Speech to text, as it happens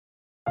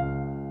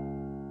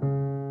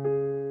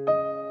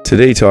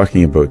Today,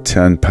 talking about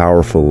 10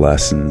 powerful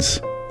lessons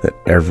that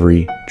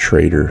every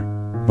trader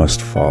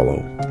must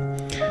follow.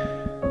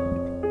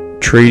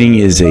 Trading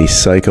is a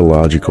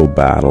psychological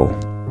battle,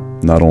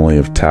 not only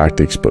of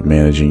tactics, but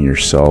managing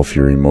yourself,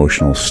 your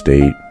emotional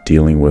state,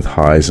 dealing with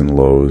highs and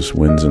lows,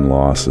 wins and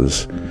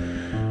losses,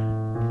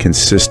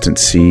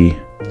 consistency,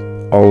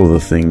 all of the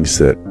things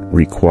that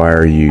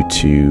require you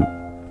to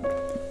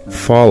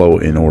follow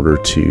in order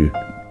to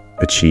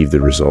achieve the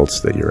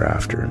results that you're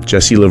after.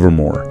 Jesse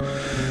Livermore,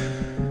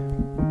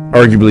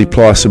 arguably,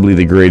 possibly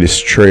the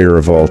greatest trader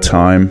of all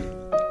time.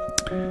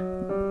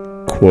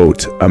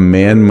 Quote, "A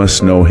man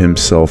must know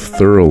himself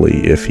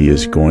thoroughly if he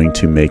is going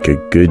to make a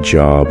good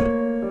job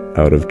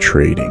out of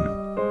trading.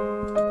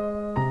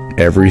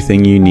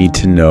 Everything you need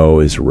to know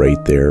is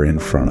right there in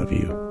front of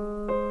you."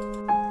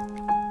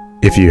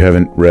 If you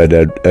haven't read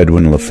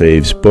Edwin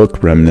Lefebvre's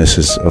book,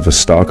 Reminiscences of a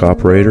Stock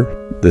Operator,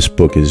 this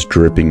book is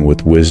dripping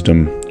with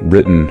wisdom,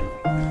 written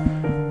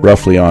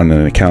roughly on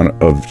an account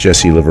of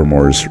Jesse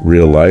Livermore's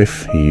real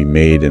life. He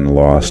made and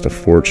lost a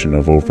fortune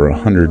of over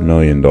 $100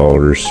 million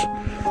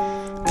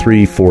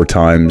 3-4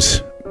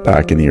 times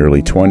back in the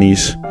early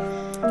 20s.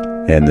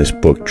 And this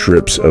book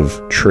drips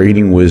of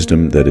trading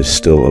wisdom that is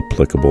still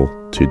applicable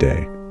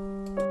today.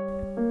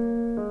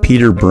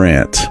 Peter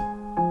Brandt,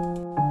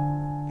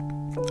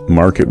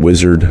 market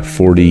wizard,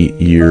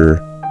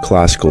 40-year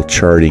classical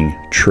charting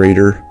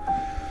trader,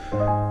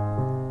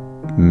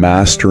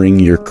 mastering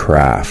your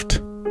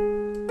craft.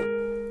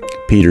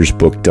 Peter's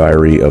book,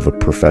 Diary of a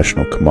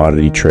Professional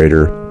Commodity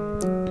Trader,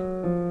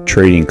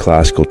 trading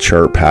classical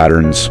chart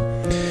patterns.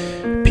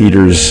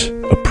 Peter's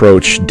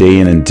approach day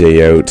in and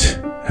day out,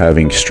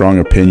 having strong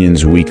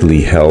opinions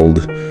weakly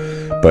held,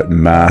 but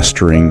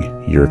mastering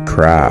your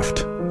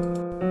craft.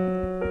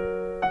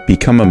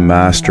 Become a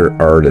master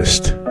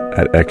artist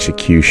at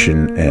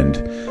execution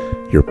and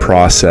your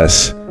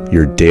process,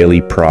 your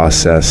daily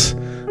process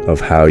of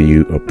how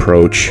you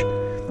approach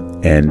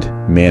and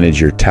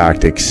manage your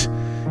tactics.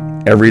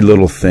 Every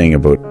little thing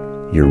about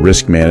your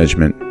risk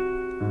management,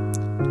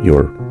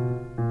 your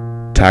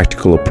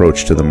tactical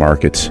approach to the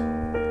markets,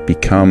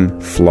 become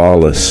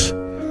flawless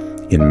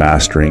in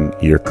mastering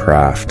your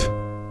craft.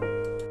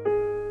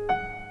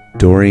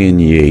 Dorian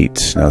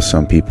Yates. Now,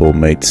 some people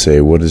might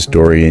say, what does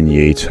Dorian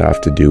Yates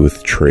have to do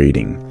with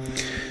trading?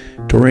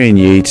 Dorian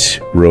Yates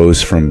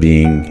rose from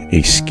being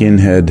a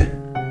skinhead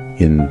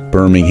in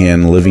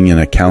Birmingham, living in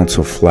a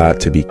council flat,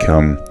 to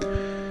become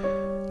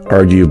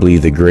arguably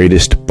the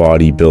greatest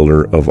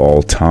bodybuilder of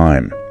all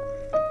time.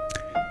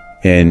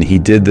 And he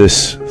did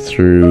this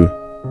through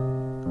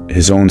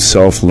his own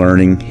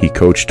self-learning. He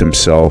coached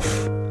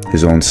himself,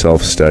 his own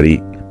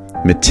self-study,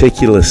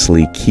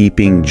 meticulously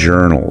keeping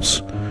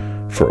journals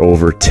for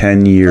over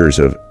 10 years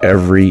of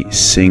every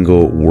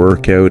single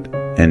workout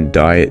and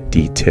diet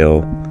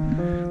detail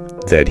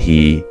that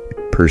he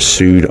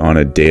pursued on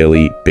a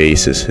daily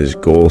basis. His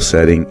goal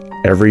setting,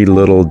 every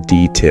little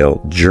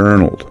detail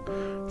journaled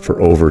for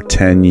over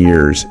 10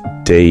 years,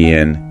 day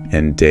in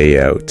and day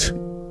out.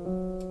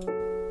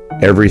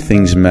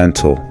 Everything's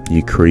mental.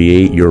 You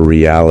create your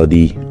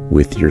reality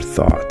with your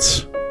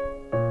thoughts.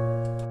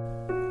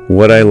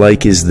 What I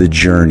like is the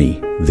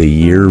journey, the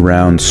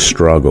year-round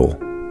struggle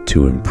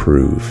to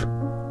improve.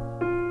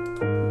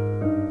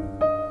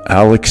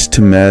 Alex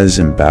Temez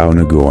and Bao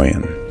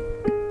Nguyen,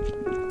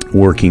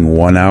 working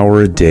 1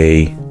 hour a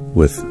day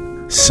with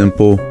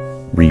simple,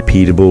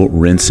 repeatable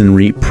rinse and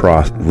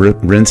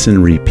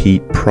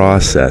repeat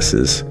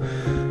processes,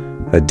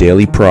 a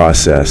daily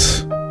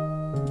process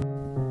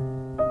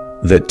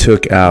that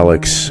took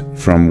Alex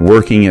from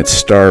working at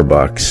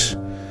Starbucks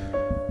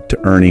to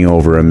earning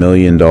over $1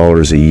 million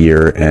a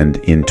year, and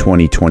in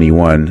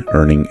 2021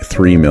 earning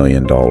 $3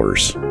 million.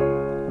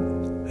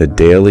 A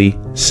daily,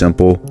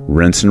 simple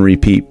rinse and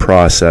repeat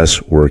process,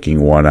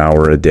 working 1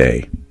 hour a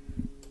day.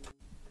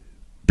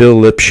 Bill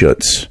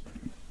Lipschutz,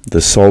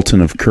 the Sultan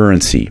of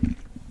Currency,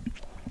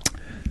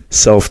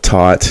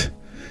 self-taught.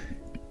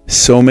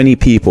 So many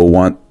people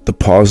want the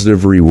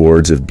positive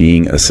rewards of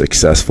being a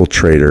successful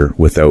trader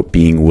without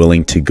being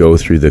willing to go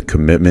through the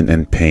commitment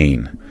and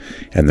pain.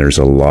 And there's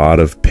a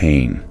lot of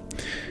pain.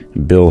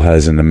 Bill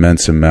has an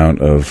immense amount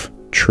of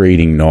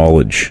trading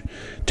knowledge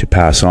to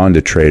pass on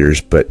to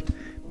traders, but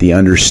the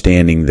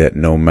understanding that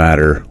no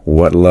matter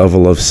what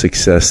level of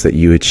success that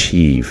you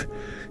achieve,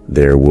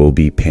 there will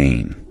be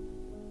pain.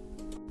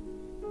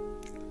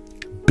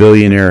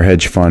 Billionaire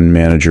hedge fund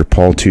manager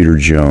Paul Tudor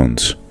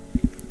Jones,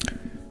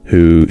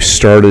 who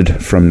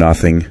started from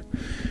nothing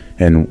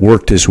and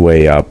worked his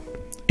way up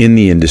in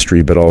the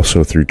industry, but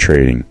also through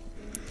trading.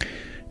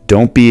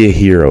 Don't be a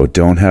hero.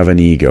 Don't have an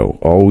ego.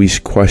 Always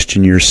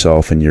question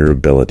yourself and your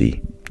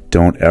ability.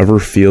 Don't ever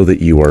feel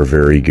that you are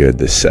very good.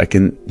 The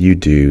second you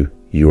do,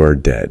 you are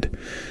dead.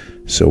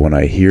 So when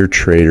I hear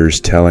traders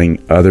telling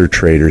other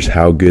traders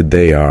how good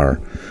they are,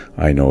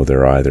 I know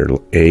they're either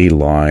A,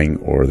 lying,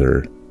 or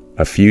they're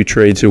a few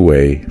trades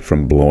away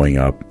from blowing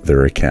up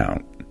their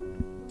account.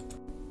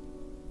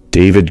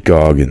 David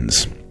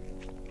Goggins.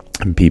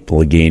 And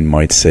people again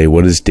might say,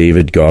 what does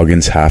David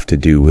Goggins have to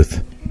do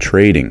with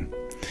trading?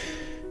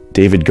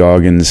 David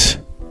Goggins,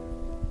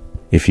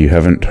 if you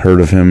haven't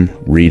heard of him,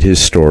 read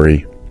his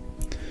story.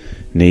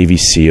 Navy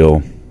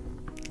SEAL,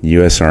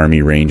 U.S.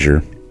 Army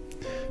Ranger.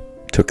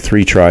 Took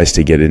 3 tries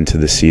to get into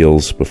the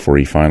SEALs before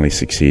he finally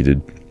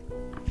succeeded.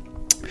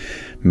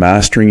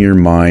 Mastering your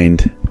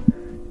mind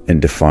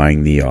and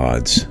defying the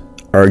odds.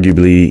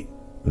 Arguably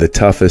the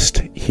toughest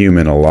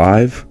human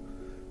alive.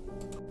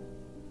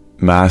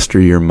 Master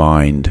your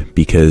mind,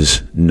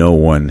 because no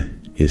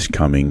one is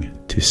coming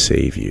to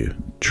save you.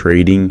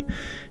 Trading,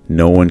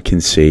 no one can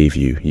save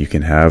you. You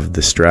can have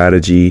the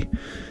strategy,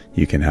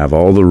 you can have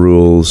all the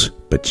rules,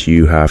 but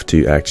you have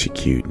to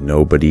execute.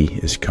 Nobody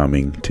is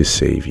coming to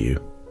save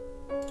you.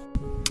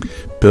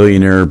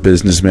 Billionaire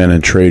businessman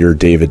and trader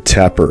David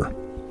Tepper.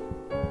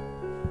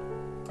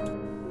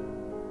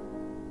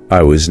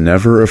 I was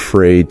never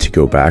afraid to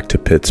go back to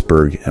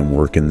Pittsburgh and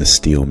work in the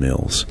steel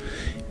mills.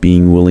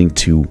 Being willing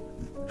to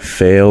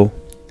fail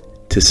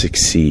to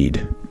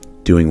succeed,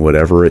 doing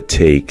whatever it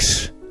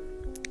takes,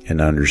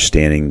 and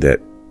understanding that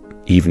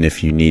even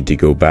if you need to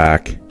go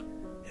back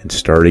and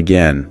start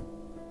again,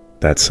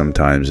 that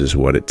sometimes is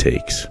what it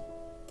takes.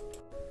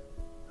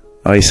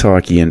 Ice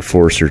hockey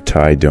enforcer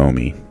Ty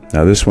Domi.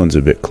 Now this one's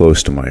a bit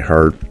close to my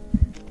heart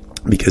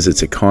because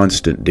it's a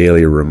constant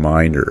daily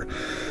reminder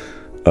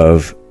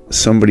of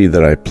somebody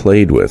that I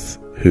played with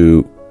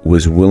who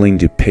was willing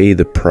to pay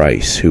the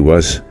price, who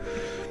was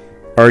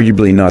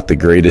arguably not the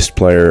greatest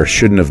player,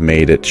 shouldn't have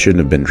made it, shouldn't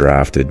have been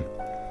drafted,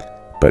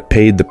 but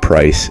paid the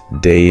price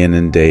day in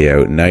and day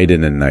out, night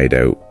in and night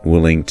out,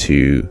 willing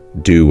to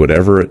do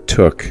whatever it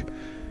took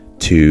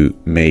to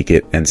make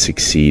it and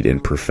succeed in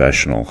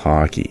professional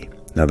hockey.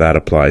 Now that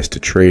applies to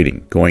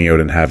trading, going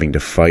out and having to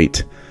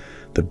fight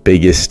the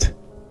biggest,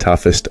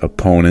 toughest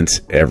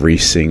opponents every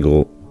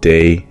single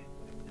day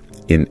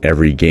in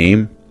every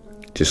game,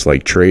 just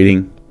like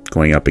trading,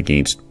 going up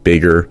against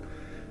bigger,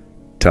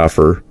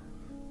 tougher,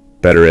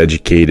 better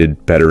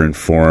educated, better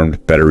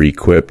informed, better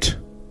equipped,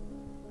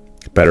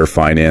 better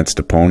financed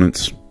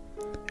opponents,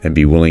 and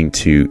be willing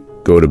to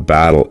go to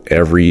battle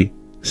every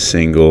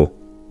single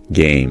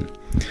game.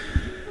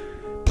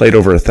 Played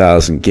over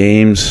 1,000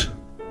 games.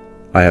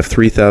 I have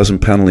 3,000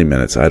 penalty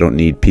minutes. I don't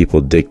need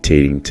people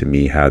dictating to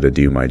me how to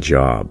do my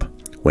job.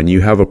 When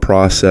you have a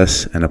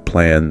process and a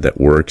plan that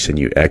works and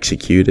you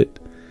execute it,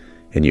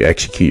 and you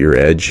execute your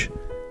edge,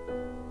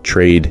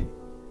 trade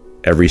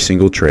every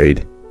single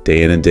trade,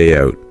 day in and day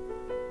out,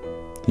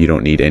 you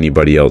don't need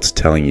anybody else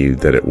telling you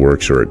that it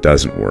works or it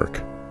doesn't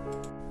work.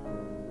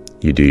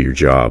 You do your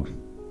job.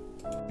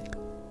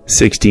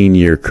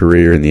 16-year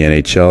career in the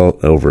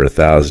NHL, over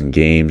 1,000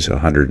 games,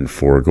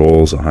 104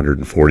 goals,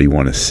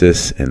 141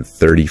 assists, and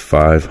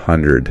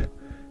 3,500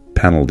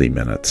 penalty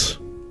minutes.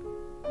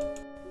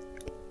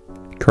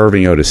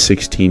 Carving out a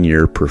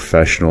 16-year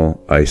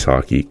professional ice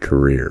hockey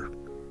career.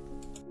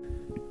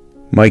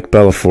 Mike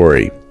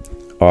Bellafiore,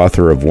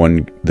 author of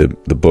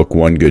the book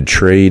One Good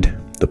Trade,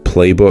 the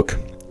Playbook,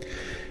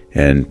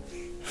 and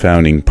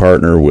founding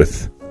partner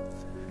with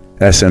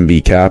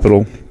SMB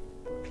Capital,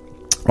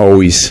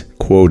 always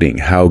quoting,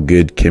 "How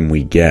good can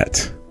we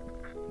get?"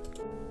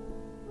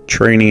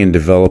 Training and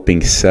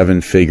developing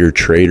 7-figure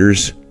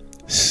traders,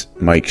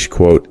 Mike's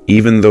quote,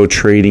 "Even though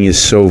trading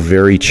is so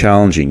very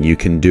challenging, you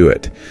can do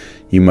it.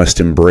 You must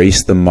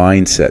embrace the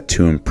mindset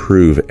to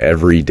improve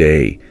every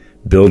day.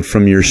 Build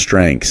from your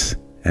strengths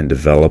and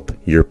develop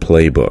your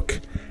playbook.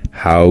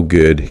 How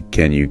good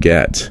can you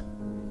get?"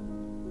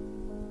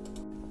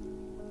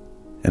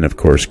 And of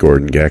course,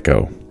 Gordon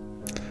Gekko.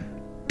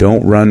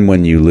 "Don't run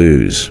when you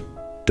lose.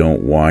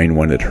 Don't whine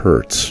when it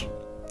hurts.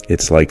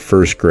 It's like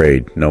first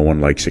grade. No one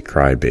likes a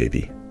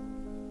crybaby."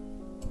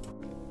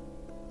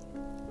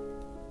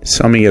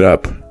 Summing it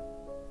up,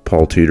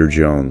 Paul Tudor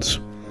Jones.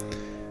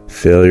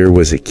 Failure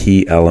was a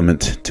key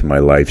element to my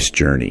life's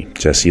journey.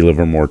 Jesse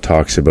Livermore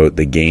talks about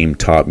the game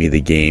taught me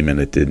the game and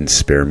it didn't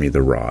spare me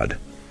the rod.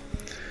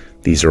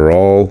 These are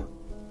all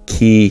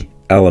key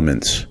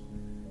elements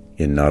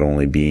in not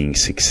only being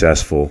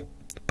successful,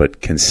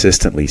 but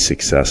consistently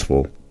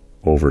successful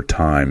over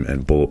time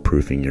and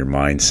bulletproofing your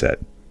mindset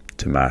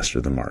to master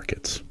the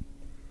markets.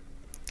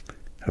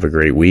 Have a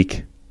great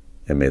week,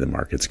 and may the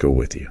markets go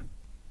with you.